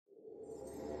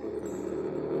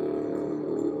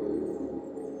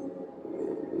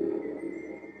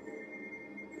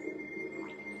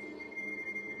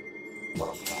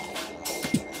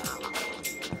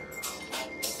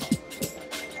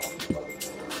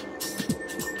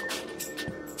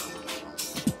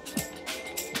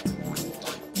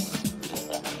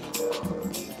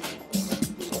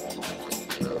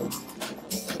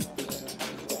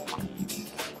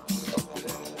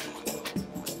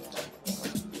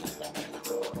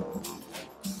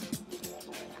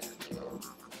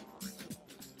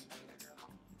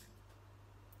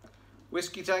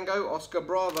Whiskey Tango, Oscar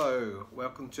Bravo.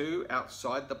 Welcome to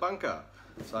Outside the Bunker.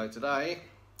 So today,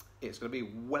 it's going to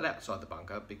be well outside the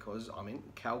bunker because I'm in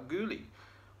Kalgoorlie.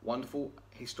 Wonderful,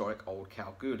 historic old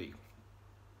Kalgoorlie.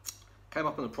 Came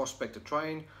up on the Prospector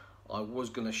train. I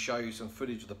was going to show you some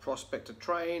footage of the Prospector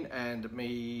train and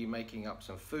me making up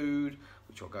some food,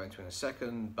 which I'll go into in a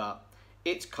second, but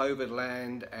it's COVID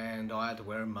land and I had to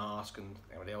wear a mask and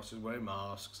everybody else is wearing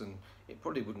masks, and it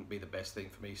probably wouldn't be the best thing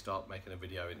for me to start making a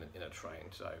video in a train,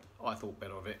 so I thought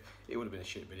better of it. It would have been a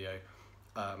shit video.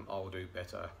 I'll do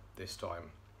better this time.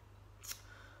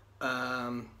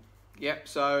 Yep,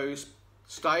 so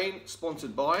Stain,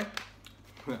 sponsored by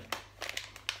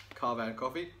Karvan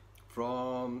coffee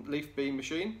from Leaf Bean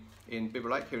Machine in Bibber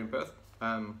Lake here in Perth.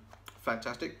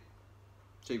 Fantastic,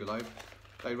 see below.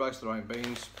 They roast their own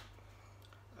beans.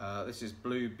 This is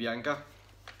Blue Bianca.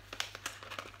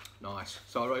 Nice.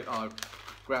 So I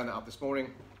ground that up this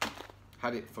morning,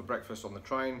 had it for breakfast on the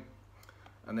train,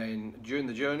 and then during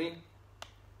the journey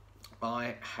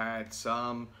I had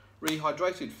some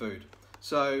rehydrated food.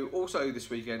 So also this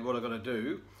weekend what I'm going to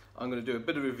do, I'm going to do a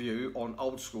bit of review on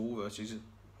old school versus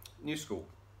new school.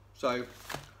 So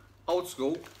old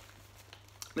school,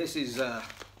 this is I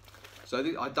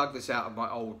dug this out of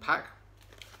my old pack.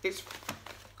 It's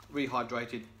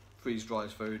rehydrated,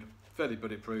 freeze-dried food, fairly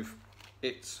bulletproof.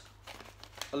 It's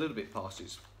a little bit past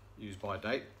its use-by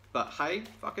date, but hey,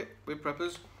 fuck it, we're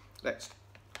preppers. Let's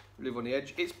live on the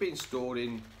edge. It's been stored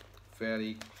in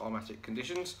fairly climatic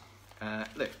conditions.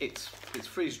 Look, it's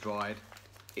freeze-dried.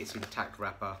 It's intact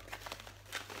wrapper.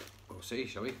 We'll see,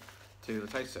 shall we? To the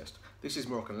taste test. This is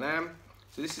Moroccan lamb.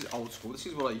 So this is old school. This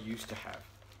is what I used to have.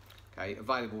 Okay,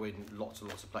 available in lots and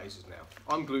lots of places now.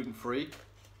 I'm gluten-free.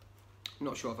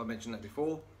 Not sure if I mentioned that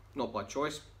before. Not by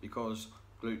choice, because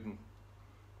gluten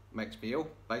makes me ill,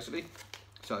 basically.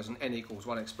 So it's an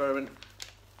N=1 experiment.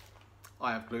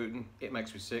 I have gluten, it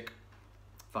makes me sick.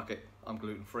 Fuck it, I'm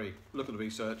gluten-free. Look at the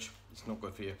research, it's not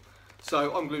good for you.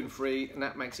 So I'm gluten-free, and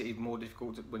that makes it even more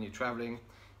difficult when you're traveling.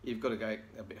 You've got to go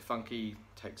a bit funky,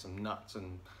 take some nuts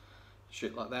and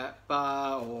shit like that.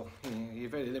 Or you're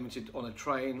very limited on a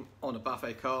train, on a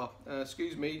buffet car.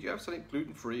 Excuse me, do you have something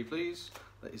gluten-free, please?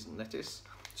 That isn't lettuce.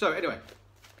 So anyway,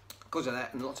 because of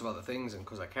that and lots of other things, and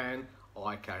because I carry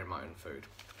my own food.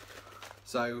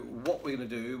 So what we're going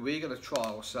to do, we're going to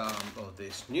trial some of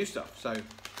this new stuff. So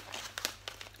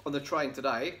on the train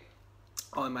today,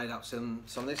 I made up some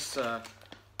of this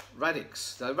Radix.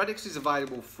 So Radix is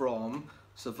available from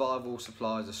Survival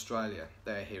Supplies Australia.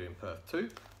 They're here in Perth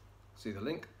too. See the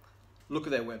link? Look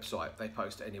at their website. They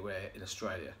post anywhere in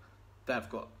Australia. They've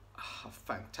got a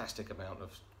fantastic amount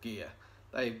of gear.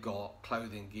 They've got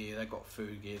clothing gear, they've got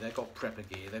food gear, they've got prepper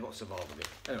gear, they've got survival gear.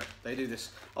 Anyway, they do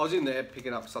this. I was in there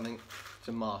picking up some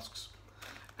masks,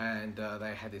 and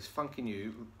they had this funky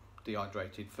new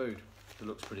dehydrated food that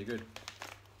looks pretty good.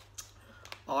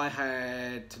 I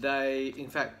had today, in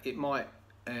fact, it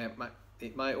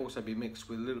may also be mixed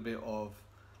with a little bit of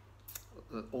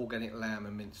organic lamb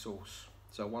and mint sauce.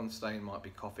 So one stain might be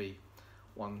coffee,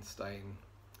 one stain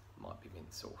might be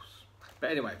mint sauce. But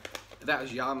anyway, that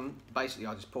was yum. Basically,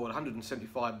 I just poured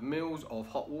 175 mils of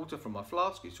hot water from my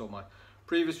flask. You saw my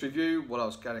previous review, what I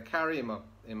was going to carry in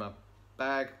my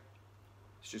bag.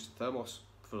 It's just a thermos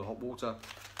full of hot water,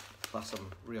 plus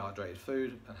some rehydrated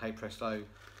food, and hey presto,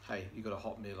 hey, you got a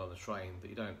hot meal on the train that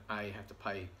you don't A, have to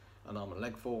pay an arm and a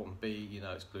leg for, and B, you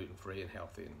know it's gluten-free and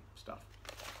healthy and stuff.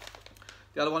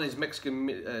 The other one is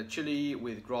Mexican chili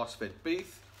with grass-fed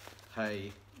beef.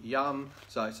 Hey, yum.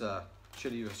 So it's a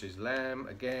chili versus lamb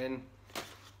again.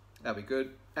 That'll be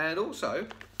good. And also,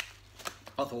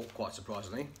 I thought quite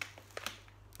surprisingly,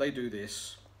 they do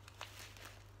this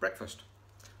breakfast.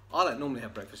 I don't normally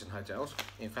have breakfast in hotels.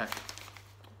 In fact,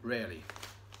 rarely.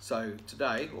 So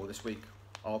today, or this week,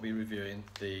 I'll be reviewing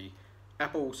the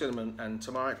apple, cinnamon and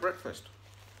turmeric breakfast.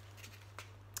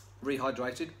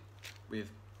 Rehydrated with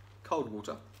cold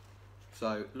water.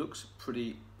 So looks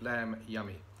pretty lamb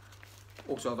yummy.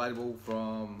 Also available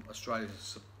from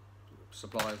Australia's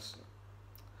suppliers,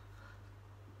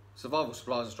 Survival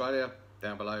Supplies Australia,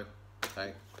 down below.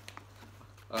 Okay,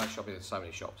 I shopping in so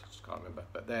many shops, I just can't remember,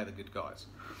 but they're the good guys.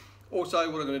 Also,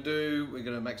 what I'm going to do, we're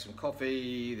going to make some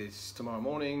coffee this tomorrow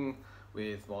morning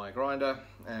with my grinder,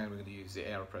 and we're going to use the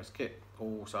AeroPress kit,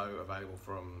 also available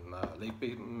from Leaf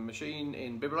Bean Machine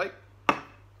in Bibber Lake.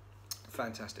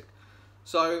 Fantastic.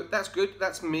 So that's good.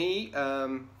 That's me.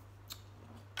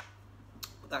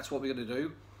 That's what we're going to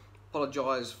do.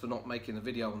 Apologise for not making a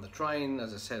video on the train.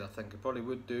 As I said, I think I probably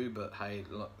would do, but hey,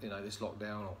 you know, this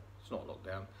lockdown, or it's not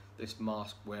lockdown, this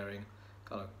mask wearing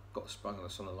kind of got sprung on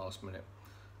us on the last minute.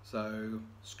 So,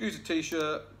 excuse the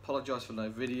t-shirt, apologise for no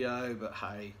video, but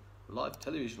hey, live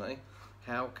television, eh?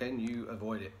 How can you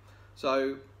avoid it?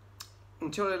 So,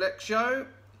 until the next show,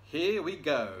 here we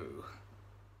go.